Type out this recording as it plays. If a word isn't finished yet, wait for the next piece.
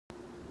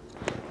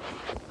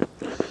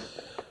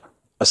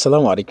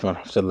Assalamu alaikum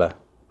warahmatullah.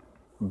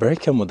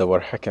 Barkanmu da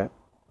warhaka.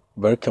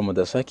 Barkanmu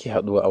da sake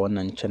haduwa a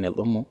wannan channel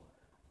ɗinmu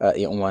a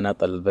 ‘yan uwana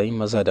ɗalibai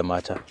maza da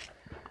mata.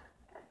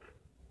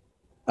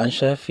 An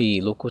shafe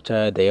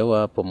lokuta da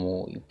yawa ba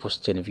mu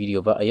postin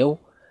video ba a yau.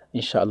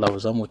 Insha Allah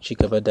za mu ci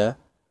gaba da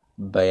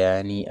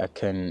bayani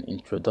akan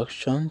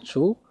introduction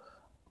to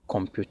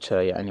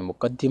computer, yani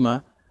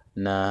muqaddima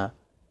na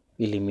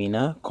ilimi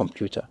na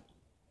computer.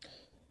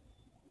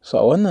 So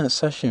a wannan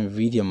sashen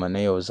video ma na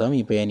yau za mu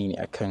yi bayani ne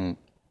akan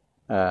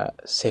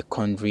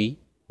secondary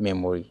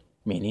memory.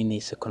 Menene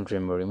secondary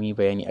memory? Mu yi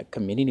bayani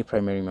akan menene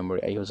primary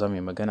memory. A yau za mu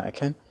yi magana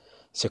akan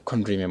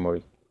secondary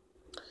memory.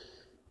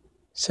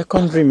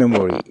 Secondary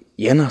memory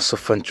yana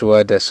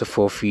siffantuwa da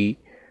sifofi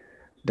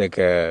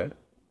daga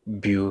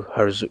biyu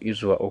har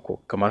zuwa uku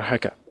kamar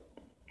haka.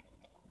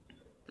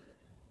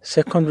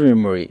 Secondary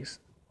memory,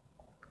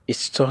 it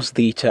stores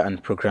data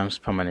and programs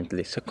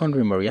permanently.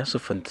 Secondary memory ya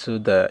siffantu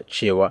da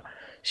cewa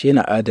shi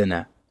yana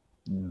adana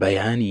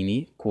bayani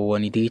ne ko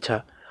wani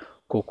data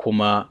ko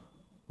kuma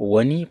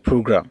wani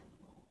program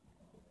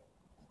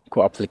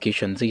ko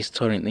application zai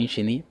storing ɗin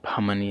shi ne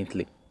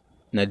permanently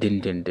na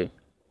dindindin.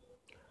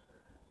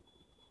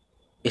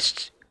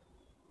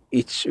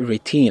 It's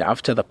retained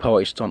after the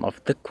power is turned off.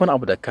 Duk wani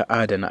abu da ka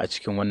adana a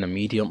cikin wannan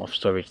medium of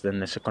storage din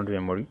na secondary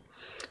memory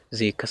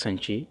zai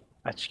kasance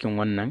a cikin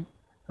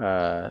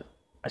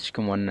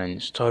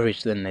wannan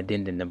storage din na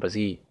dindindin, ba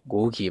zai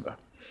goge ba.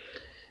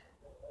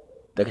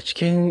 Daga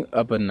cikin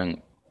abin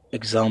nan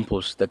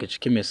examples, daga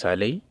cikin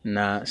misalai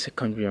na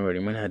secondary memory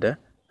muna da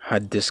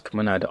hard disk,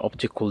 muna da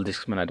optical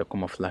disk, muna da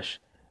kuma flash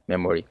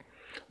memory.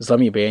 Za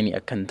mu yi bayani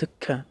akan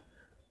dukkan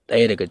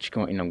ɗaya daga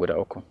cikin wa'innan guda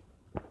uku.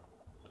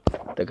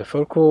 Daga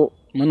farko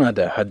muna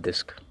da hard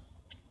disk.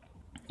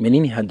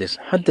 Menene hard disk?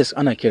 Hard disk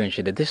ana kiran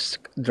shi da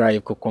disk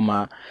drive ko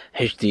kuma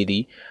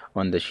HDD,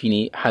 wanda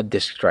shine hard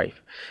disk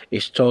drive.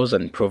 It stores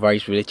and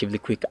provides relatively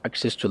quick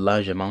access to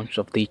large amounts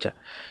of data.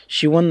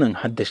 Shi wannan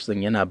hard disk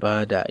din yana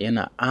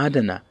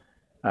adana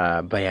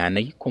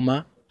bayanai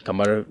kuma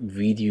kamar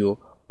video,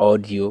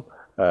 audio,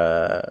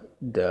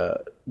 da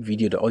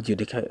video da audio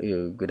duka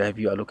guda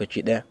biyu a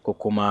lokaci ɗaya, ko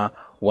kuma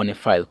wani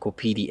file ko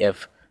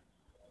PDF,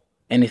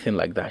 anything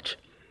like that.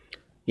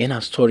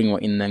 Yana storing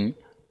wa'innan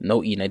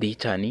nau'i na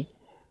data ne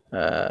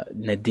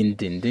na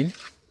dindindin,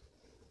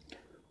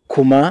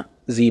 kuma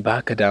zai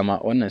baka dama,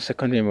 wannan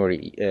secondary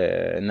memory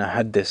na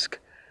hard disk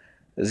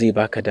zai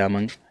baka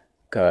daman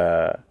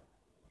ka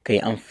yi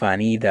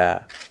amfani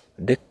da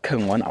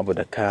dukkan wani abu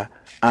da ka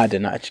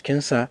adana a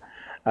cikinsa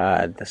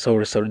da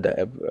sauri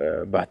da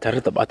ba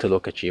tare da ɓata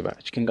lokaci ba,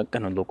 cikin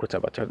ƙanƙanin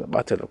lokuta ba tare da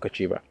ɓata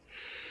lokaci ba.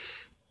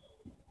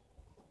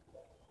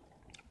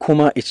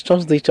 Kuma it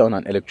stores data on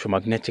an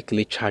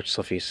electromagnetically charged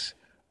surface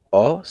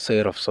or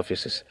set of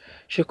surfaces.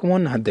 Shi kuma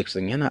wannan hard disk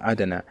din yana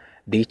adana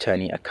data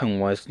ne akan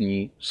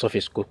wani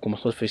surface ko kuma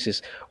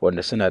surfaces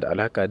wanda suna da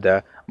alaka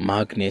da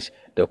magnet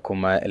da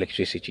kuma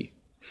electricity.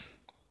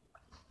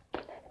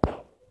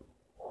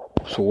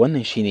 So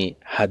wannan shine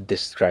hard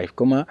disk drive.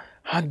 Kuma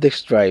hard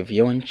disk drive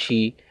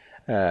yawanci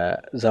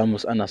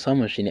ana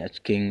samun shi ne a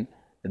cikin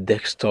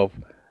desktop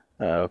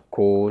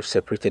ko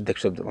separated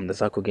desktop, wanda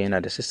za ku ga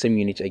yana da system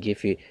unit a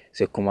gefe,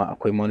 sai kuma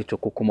akwai monitor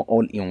ko kuma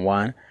all in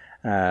one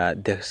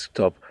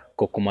desktop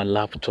ko kuma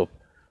laptop.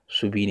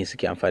 Su biyu ne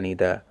suke amfani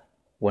da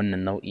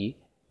wannan nau'i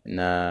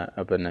na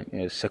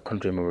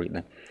secondary memory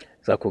din.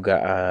 Za ku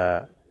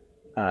ga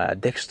a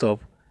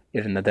desktop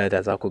irin na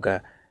dada, za ku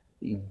ga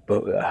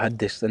hard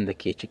disk din da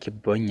ke ciki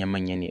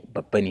manya ne,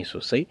 babba ne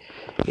sosai.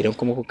 Idan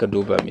kuma kuka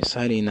duba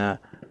misali na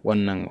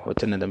wannan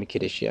hoton da muke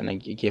da shi a nan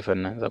gefen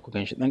nan, za ku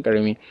gan shi ɗan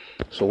ƙarami.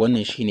 So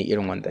wannan shine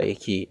irin wanda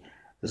yake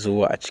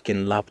zuwa a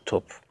cikin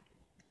laptop,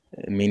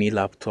 mini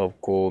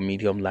laptop ko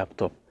medium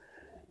laptop,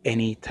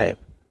 any type.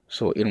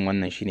 So irin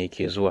wannan shine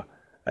ke zuwa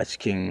a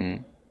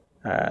cikin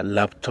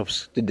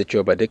laptops, duk da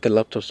cewa ba dukkan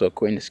laptops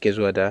ko inda suke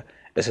zuwa da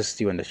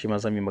SSD, wanda shi ma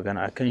za mu yi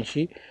magana akan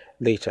shi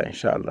later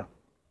insha Allah.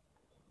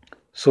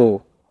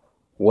 So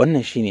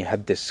wannan shine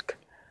hard disk.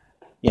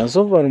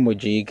 Yanzu bari mu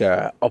je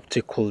ga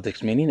optical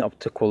disk. Menene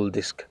optical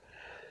disk?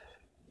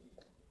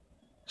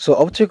 So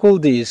optical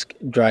disk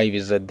drive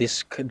is a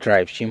disk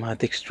drive. Shi ma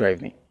disk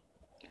drive ne.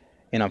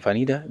 Yana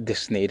amfani da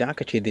disk ne. Idan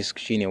aka ce disk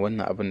shine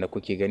wannan abin da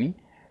kuke gani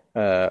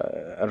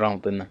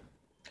round din nan.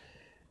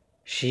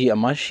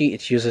 Amma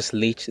it uses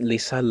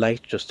laser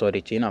light to store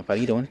it. Yana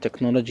amfani da wani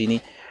technology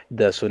ne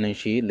da sunan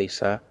shi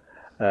laser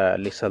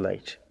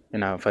light.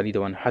 Yana amfani da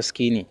wani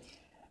haske ne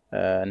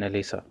na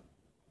laser.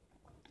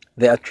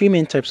 There are three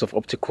main types of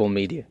optical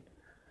media.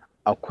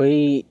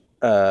 Akwai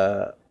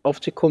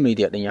optical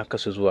media din ya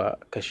kasu zuwa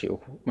kashi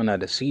uku. Muna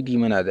da CD,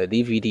 muna da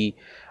DVD,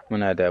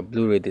 muna da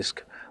Blu-ray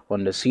disc.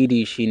 Wanda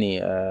CD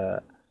shine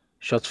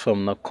short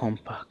form na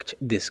compact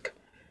disc.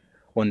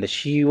 Wanda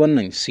shi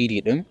wannan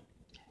CD din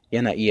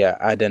yana iya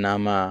adana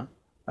ma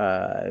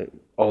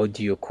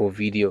audio ko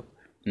video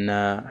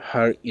na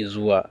har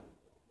izuwa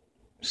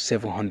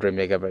 700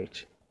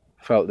 megabyte.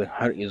 File din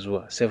har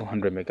izuwa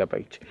 700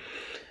 megabyte.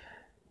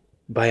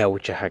 Baya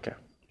wuce haka.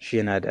 Shi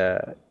yana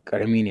da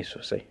ƙarami ne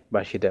sosai,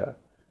 ba shi da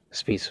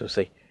space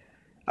sosai.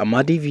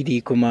 amma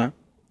DVD kuma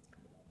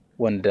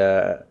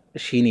wanda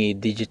shine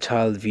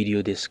digital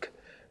video disc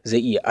zai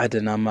iya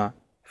adana ma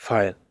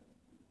file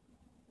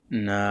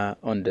na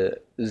wanda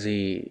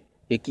zai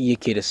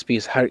yake da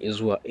space har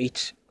izuwa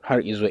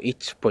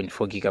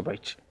 8.4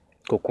 gigabyte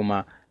ko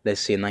kuma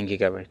let's say 9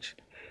 gigabyte.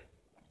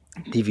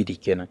 DVD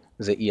kenan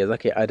zai iya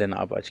zaka yi adana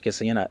abu a cikin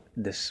sa yana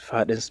da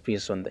faɗin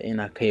space wanda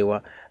yana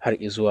kaiwa har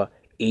izuwa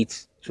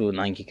 8 to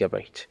 9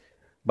 gigabyte,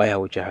 baya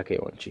wuce haka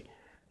yawanci.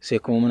 Sai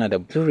kuma muna da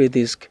Blu-ray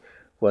disc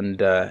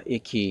wanda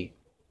yake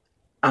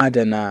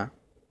adana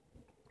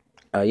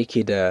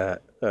yake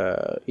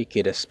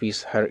da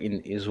space har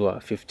in izuwa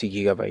 50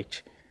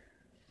 gigabyte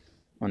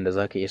wanda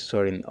zaka iya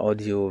storing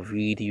audio,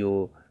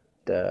 video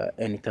da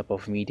any type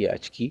of media a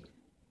ciki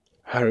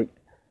har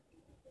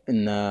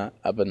na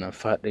abin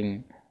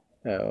faɗin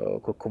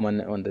ko kuma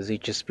wanda zai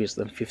ci space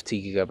ɗin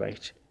 50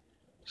 gigabyte.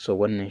 So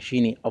wannan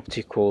shine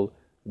optical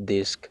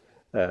disk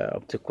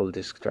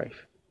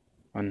drive,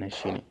 wannan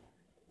shine.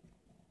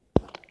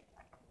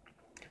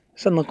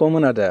 Sannan kuma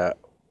muna da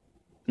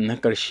na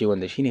ƙarshe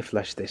wanda shine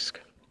flash disk.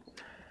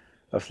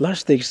 A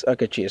flash disk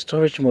aka ce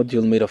storage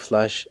module made of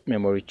flash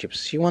memory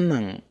chips. Shi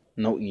wannan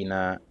nau'i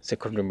na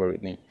secondary memory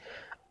ne,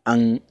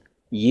 an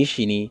yi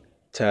shi ne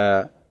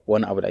ta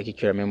wani abu da ake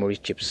kira memory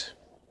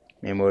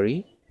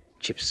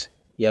chips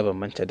ya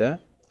bambanta da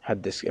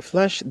hard disk. A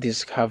flash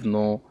disk have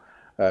no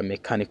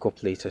mechanical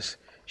plates.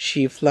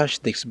 Shi flash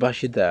disk ba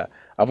shi da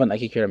abin da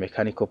ake kira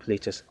mechanical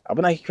plates.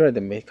 Abin da ake kira da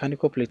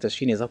mechanical plates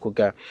shine za ku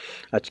ga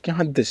a cikin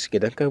hard disk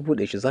idan ka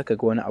bude shi zaka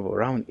ga wani abu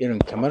round irin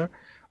kamar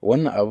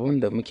wannan abun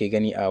da muke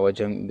gani a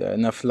wajen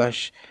na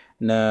flash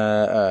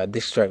na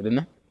disk drive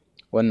dinnan,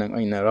 wannan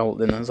ainihin round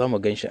dinnan za mu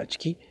gan shi a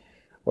ciki,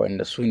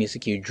 wanda su ne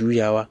suke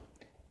juyawa.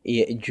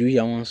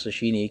 Juyawansu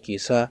shine yake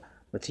sa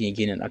mutum ya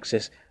gain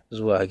access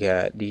zuwa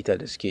ga data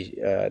da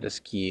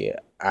suke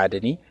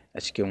adani a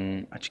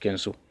cikin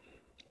su.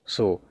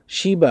 So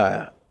shi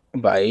ba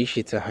a yi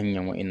shi ta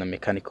hanyar wa'innan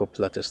mechanical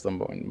plates ɗin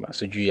ba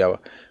masu juyawa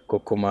ko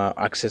kuma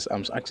access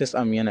arms. Access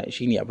arm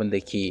shine abin da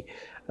ke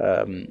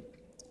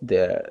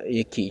da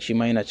yake shi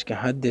ma yana cikin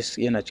hard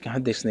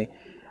disk ne.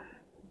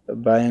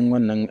 Bayan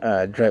wannan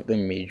drive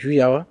ɗin mai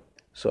juyawa,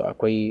 so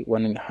akwai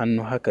wani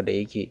hannu haka da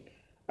yake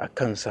a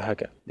kansa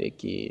haka da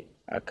yake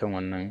akan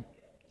wannan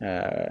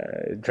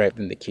drive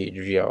ɗin da ke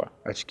juyawa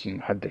a cikin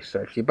hard disk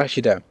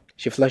drive.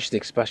 Shi flash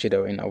disk ba shi da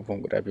wa'in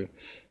abubuwan guda biyu.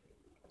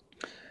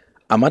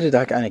 Amma da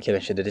haka ana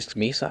kiran shi da disk.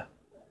 Me yasa?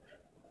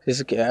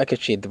 Sai aka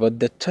ce, but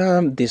the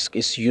term disk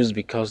is used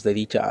because the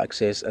data are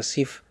accessed as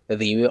if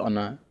they were on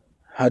a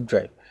hard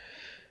drive.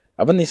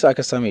 Abin da yasa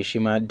aka same shi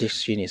ma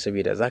disk shine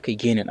saboda zaka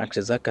gain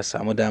access, zaka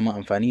samu dama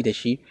amfani da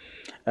shi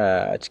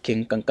a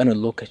cikin kankanin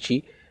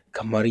lokaci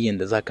kamar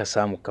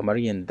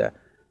yadda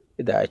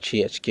da a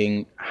ce a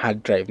cikin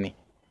hard drive ne,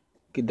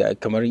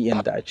 kamar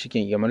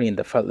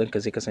yadda file ɗinka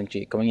zai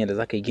kasance, kamar yadda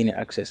zaka yi gain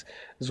access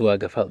zuwa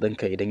ga file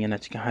ɗinka idan yana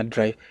cikin hard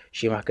drive,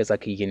 shi ma haka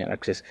zaka yi gain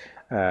access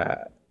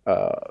a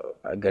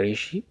gare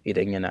shi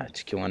idan yana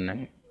cikin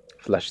wannan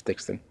flash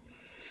disk ɗin.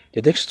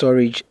 The disk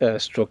storage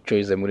structure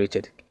is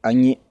emulated.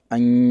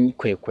 An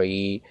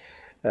kwaikwayi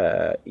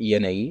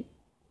yanayi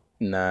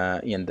na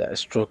yanda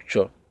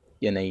structure,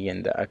 yanayi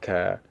yanda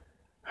aka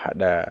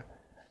hada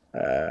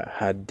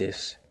hard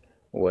disk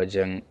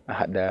wajen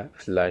hada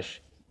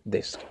flash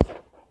disk.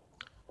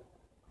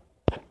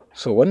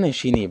 So wannan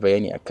shine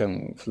bayani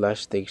akan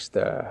flash disk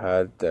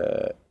da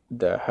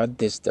hard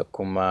disk da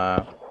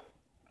kuma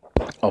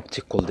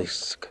optical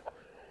disk.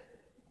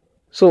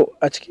 So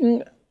a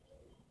cikin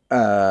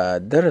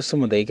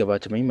darasinmu da ya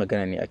gabata mai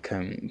magana ne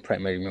akan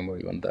primary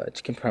memory, wanda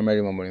cikin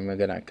primary memory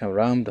magana akan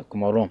RAM da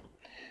kuma ROM.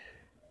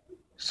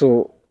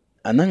 So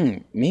a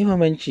nan me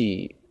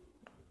bambanci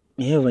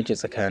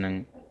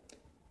tsakanin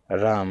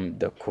RAM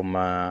da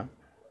kuma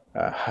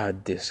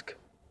hard disk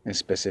in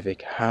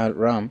specific,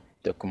 RAM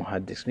da kuma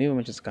hard disk, me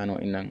bambanci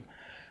tsakanin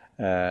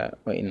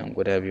wa'innan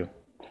guda biyu?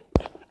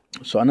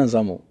 So anan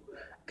zamu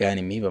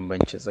gane me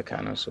bambanci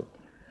tsakanin su.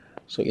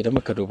 So idan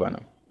muka duba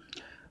nan,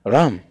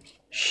 RAM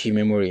shi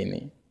memory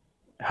ne,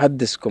 hard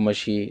disk kuma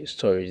shi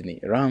storage ne.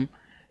 RAM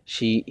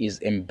shi is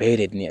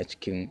embedded ne a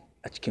cikin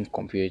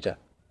computer,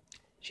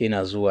 shi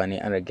na zuwa ne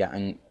an riga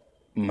an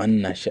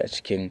manna shi a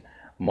cikin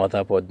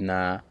motherboard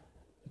na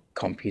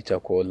computer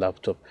ko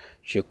laptop.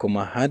 Shi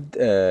kuma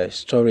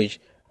storage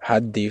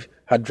hard drive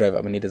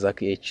abu ne da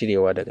zaka iya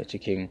cirewa daga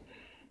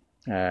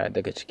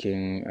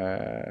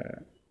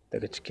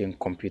cikin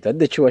computer,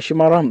 da cewa shi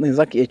ma RAM din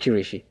zaka iya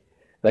cire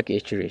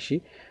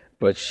shi,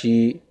 but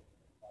shi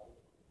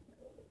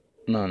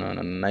no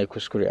na yi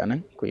kuskure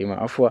anan, ku yi min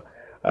afuwa.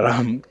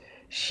 RAM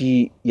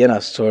shi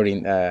yana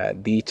storing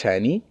data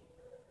ne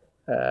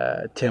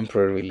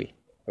temporarily.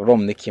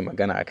 ROM nake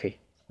magana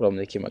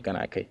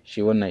akai.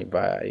 Shi wannan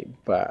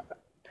ba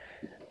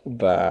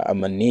a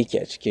manne yake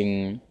a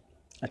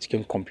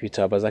cikin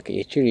computer ba, zaka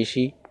iya cire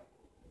shi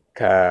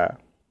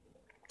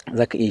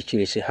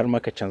har ma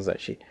ka canza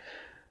shi.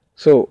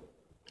 So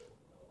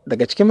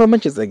daga cikin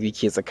bambanci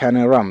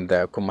tsakanin RAM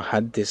da kuma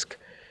hard disk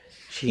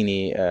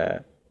shine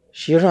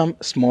shi RAM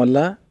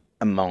smaller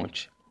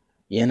amount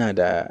yana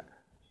da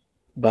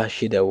ba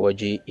shi da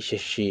waje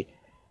isasshe,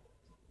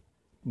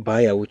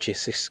 baya wuce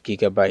 6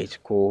 gigabyte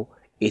ko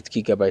 8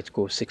 gigabyte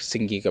ko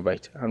 16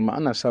 gigabyte, har ma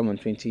ana samun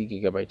 20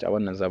 gigabyte a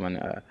wannan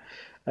zamanin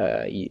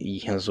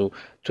yanzu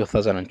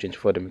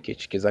 2024 da muke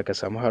ciki, zaka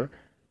samu har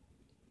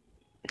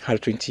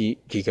 20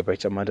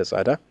 gigabyte amma da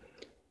tsada.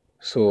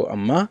 So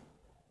amma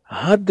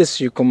hard disk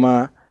shi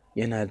kuma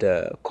yana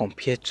da,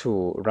 compared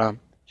to RAM,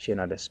 shi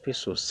yana da space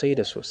sosai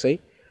da sosai,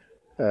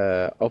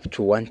 up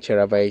to 1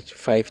 terabyte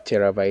 5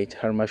 terabyte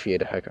har ma fiye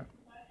da haka.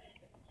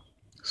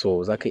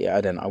 So zaka iya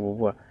adana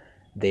abubuwa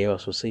da yawa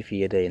sosai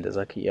fiye da yadda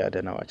zaka iya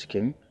adanawa a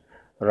cikin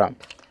RAM.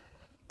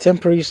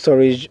 Temporary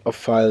storage of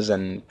files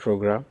and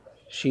program,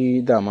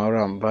 shi dama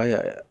RAM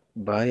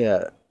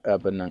baya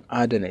abin nan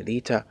adana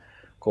data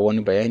ko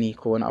wani bayani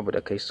ko wani abu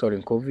da kai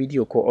storing, ko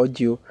video ko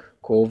audio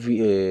ko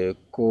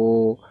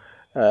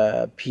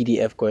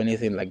PDF ko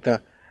anything like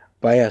that,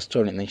 baya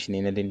storing ɗin shi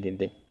ne na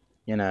dindindin,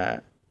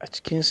 yana a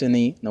cikinsa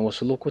ne na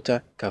wasu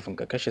lokuta kafin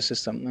ka kashe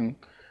system ɗin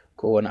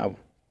ko wani abu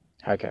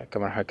haka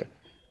kamar haka.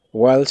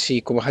 While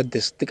shi kuma hard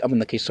disk, duk abin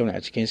da kai storing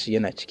a cikin shi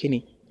yana ciki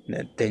ne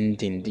na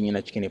dindindin,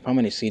 yana ciki ne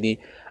permanent, sai dai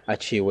a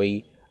ce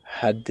wai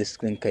hard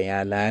disk ɗinka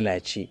ya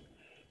lalace.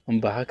 In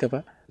ba haka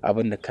ba,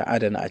 abin da ka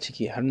adana a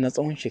ciki har na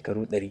tsawon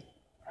shekaru 100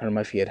 har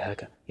ma fiye da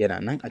haka yana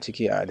nan a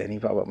ciki a adani,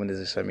 ba abin da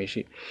zai same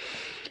shi.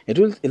 It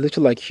looks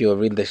like your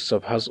real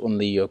desktop has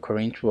only your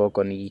current work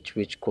on it,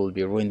 which could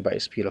be ruined by a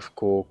spill of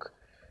coke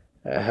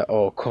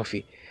or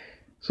coffee.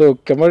 So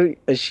kamar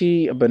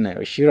shi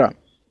abin shi RAM,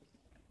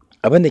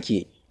 abin da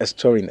ke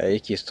storing da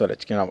yake store a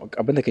cikin RAM,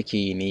 abin da kake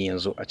yi ne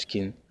yanzu a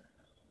cikin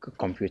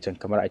computer,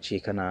 kamar a ce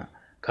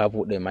ka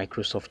buɗe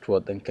Microsoft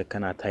Word ɗinka,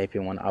 kana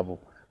typing wani abu,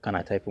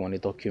 kana typing wani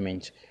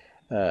document,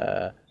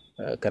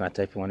 kana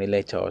typing wani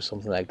letter or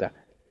something like that,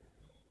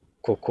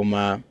 ko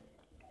kuma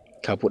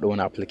ka buɗe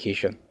wani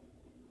application.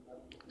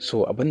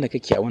 So abin da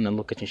kake a wannan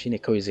lokacin shine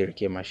kawai zai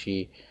rike ma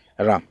shi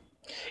RAM.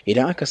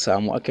 Idan aka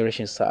samu aka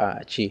rashin sa'a,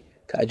 a ce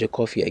ka aje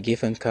coffee a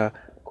gefen ka,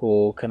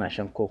 ko kana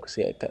shan coke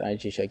sai ka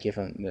aje shi a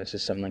gefen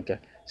system ɗinka,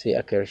 sai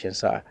aka rashin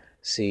sa'a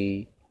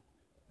sai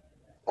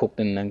coke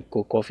ɗin nan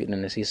ko coffee ɗin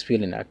nan sai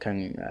spilling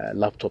akan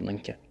laptop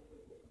ɗinka,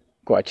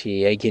 ko a ce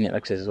ya yi gain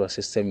access zuwa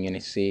system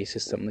unit sai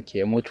system ɗinka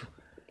ya mutu.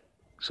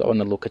 So a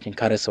wannan lokacin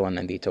ka rasa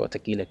wannan data,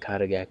 watakila ka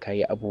riga ka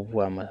yi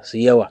abubuwa masu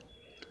yawa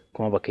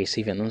kuma ba ka yi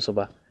saving ɗinsu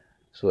ba.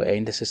 So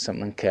yayin da system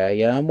ɗinka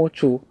ya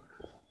mutu,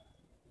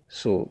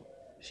 so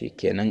shi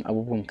kenan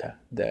abubuwanka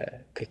da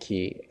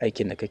kake,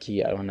 aikin da kake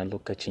yi a wannan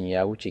lokacin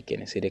ya wuce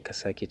kenan, sai dai ka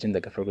sake tun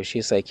daga farko. Shi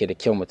yasa yake da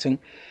kyau mutum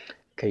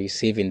ka yi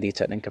saving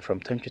data ɗinka from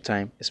time to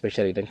time,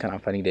 especially idan kana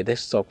amfani da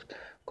desktop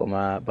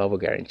kuma babu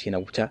guarantee na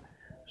wuta.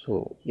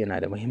 So yana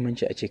da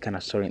muhimmanci a ce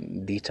kana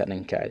storing data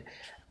ɗinka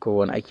ko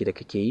wani aiki da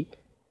kake yi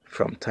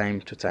from time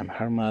to time.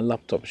 Har ma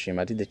laptop shi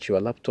ma, duk da cewa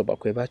laptop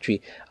akwai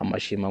battery, amma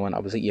shi ma wani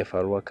abu zai iya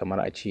faruwa, kamar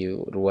a ce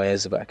ruwa ya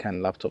zuba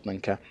akan laptop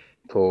ɗinka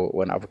ko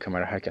wani abu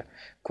kamar haka,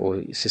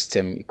 ko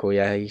system ko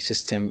ya yi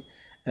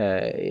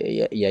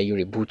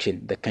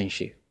rebooting da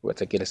kanshi,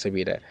 watakila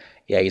saboda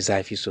ya yi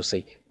zafi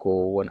sosai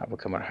ko wani abu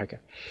kamar haka.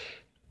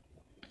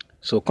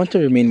 So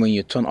content remain when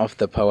you turn off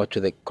the power to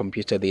the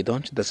computer. They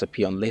don't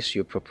disappear unless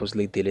you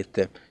purposely delete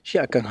them. Shi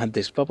akan hard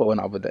disk babu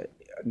wani abu da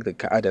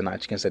ka adana a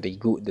cikinsa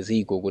da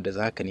zai gogo, da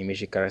za ka neme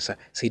shi ka rasa,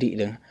 sai dai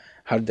idan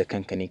har da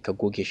kanka ne ka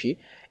goge shi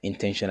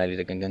intentionally,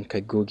 da gangan ka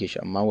goge shi.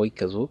 Amma wai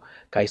ka zo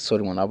ka yi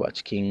storing wani abu a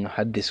cikin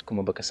hard disk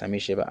kuma baka same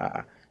shi ba,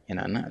 a'a,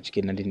 yana nan a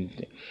cikin na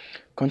dindindin.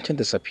 Content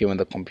disappear when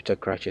the computer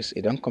crashes.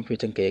 Idan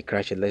computer ka ya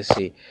crash, let's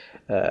say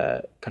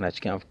kana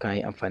cikin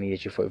amfani da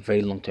shi for a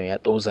very long time, ya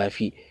ɗau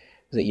zafi,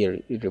 zai iya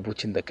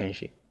rebooting da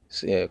kanshi.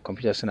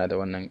 Computer suna da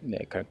wannan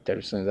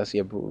characteristics, za su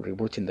iya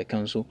rebooting da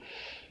kansu,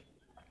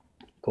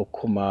 ko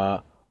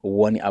kuma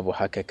wani abu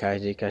haka, ka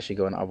je ka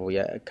shiga wani abu,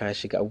 ka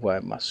shiga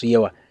abubuwa masu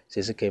yawa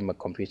sai suka yi ma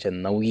computer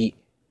nauyi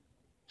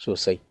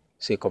sosai,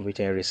 sai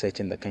computer ya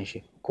resetting da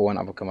kanshi ko wani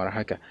abu kamar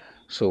haka.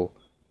 So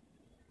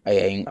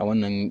a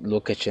wannan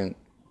lokacin,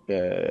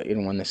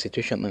 irin wannan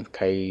situation din,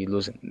 ka yi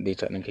losing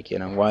data ɗinka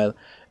kenan. While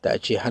da a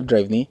ce hard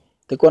drive ne,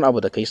 duk wani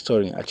abu da ka yi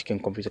storing a cikin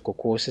computer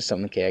ko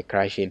system ɗinka ya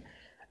crashing,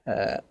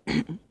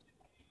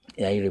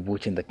 ya yi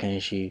rebooting da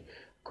kanshi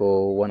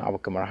ko wani abu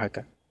kamar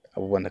haka,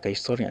 abubuwan da ka yi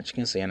storing a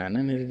cikinsa yana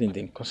nan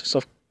dindindin.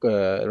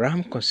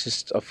 RAM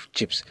consists of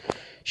chips.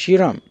 Shi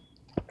RAM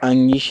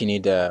an yi shi ne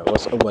da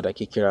wasu abubuwa da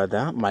ake kira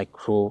da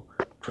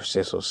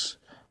microprocessors,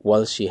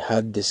 while shi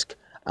hard disk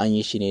an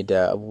yi shi ne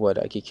da abubuwa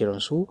da ake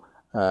kiransu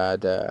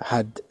da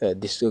hard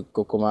disk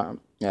ko kuma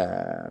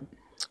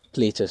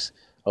platters.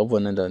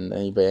 Abubuwan nan da na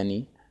yi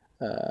bayani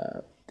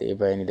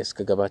da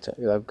suka gabata,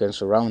 za ku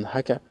gansu round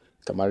haka,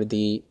 kamar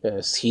dai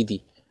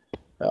CD,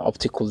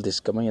 optical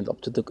disk, kamar yadda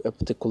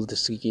optical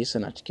disk yake,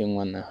 suna cikin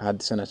wannan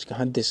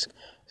hard disk,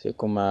 sai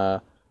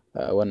kuma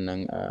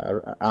wannan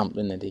arm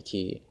ɗin da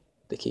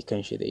ke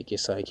kan shi da yake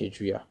sa yake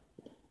juya.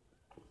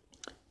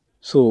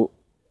 So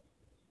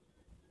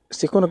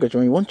second location,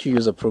 when you want to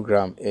use a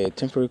program, a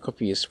temporary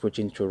copy is put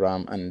into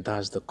RAM, and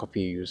that's the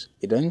copy you use.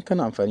 Idan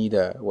kana amfani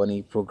da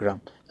wani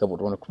program, ka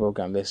buɗe wani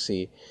program, let's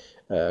say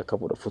ka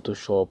buɗe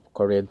Photoshop,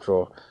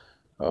 CorelDRAW,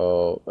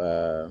 or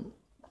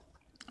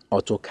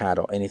AutoCAD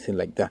or anything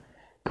like that,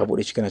 ka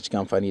buɗe shi kana cikin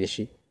amfani da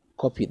shi,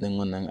 copy ɗin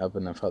wannan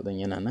abin nan file ɗin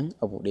yana nan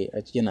a buɗe,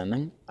 yana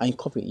nan an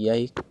copy,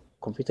 yayi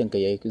computer ka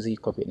yayi zai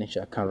copy ɗin shi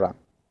akan RAM,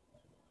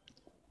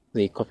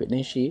 zai copy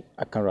ɗin shi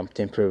akan RAM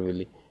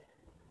temporarily.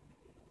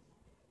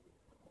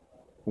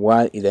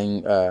 While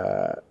idan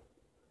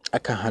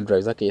akan hard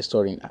drive zaka iya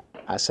storing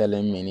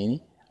asalin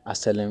menene,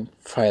 asalin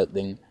file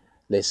ɗin,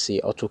 let's say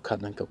AutoCAD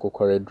ɗinka ko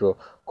CorelDRAW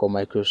ko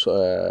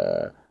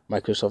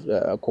Microsoft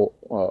ko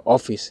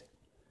Office,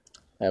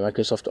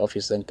 Microsoft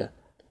Office ɗinka,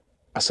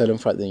 asalin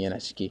file ɗin yana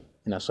ciki,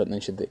 ina son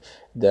ɗin shi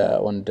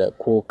da wanda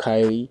ko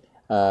kai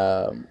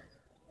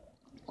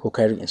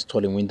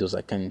installing Windows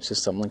akan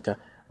system ɗinka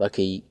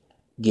zaka yi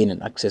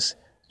gaining access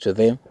to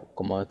them,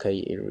 kuma ka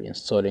yi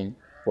installing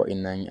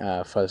wa'innan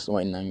files,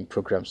 wa'innan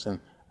programs ɗin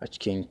a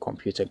cikin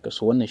computer ka.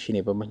 So wannan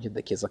shine bambancin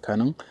da ke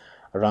tsakanin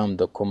RAM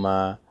da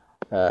kuma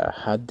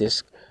hard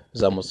disk.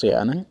 Za mu tsaya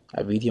anan,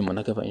 a bidiyon mu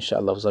na gaba insha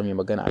Allah za mu yi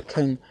magana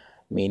akan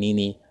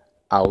menene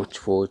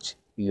output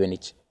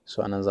unit.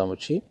 So anan za mu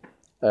ce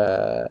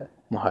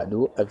mu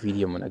haɗu a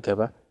bidiyon mu na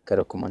gaba.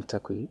 Kada ku manta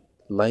ku yi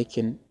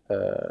liking,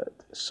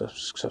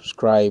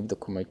 subscribe da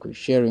kuma ku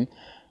sharing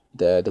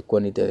da duk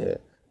wani da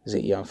zai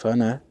iya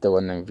amfana da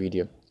wannan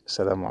bidiyon.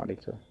 Assalamu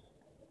alaikum.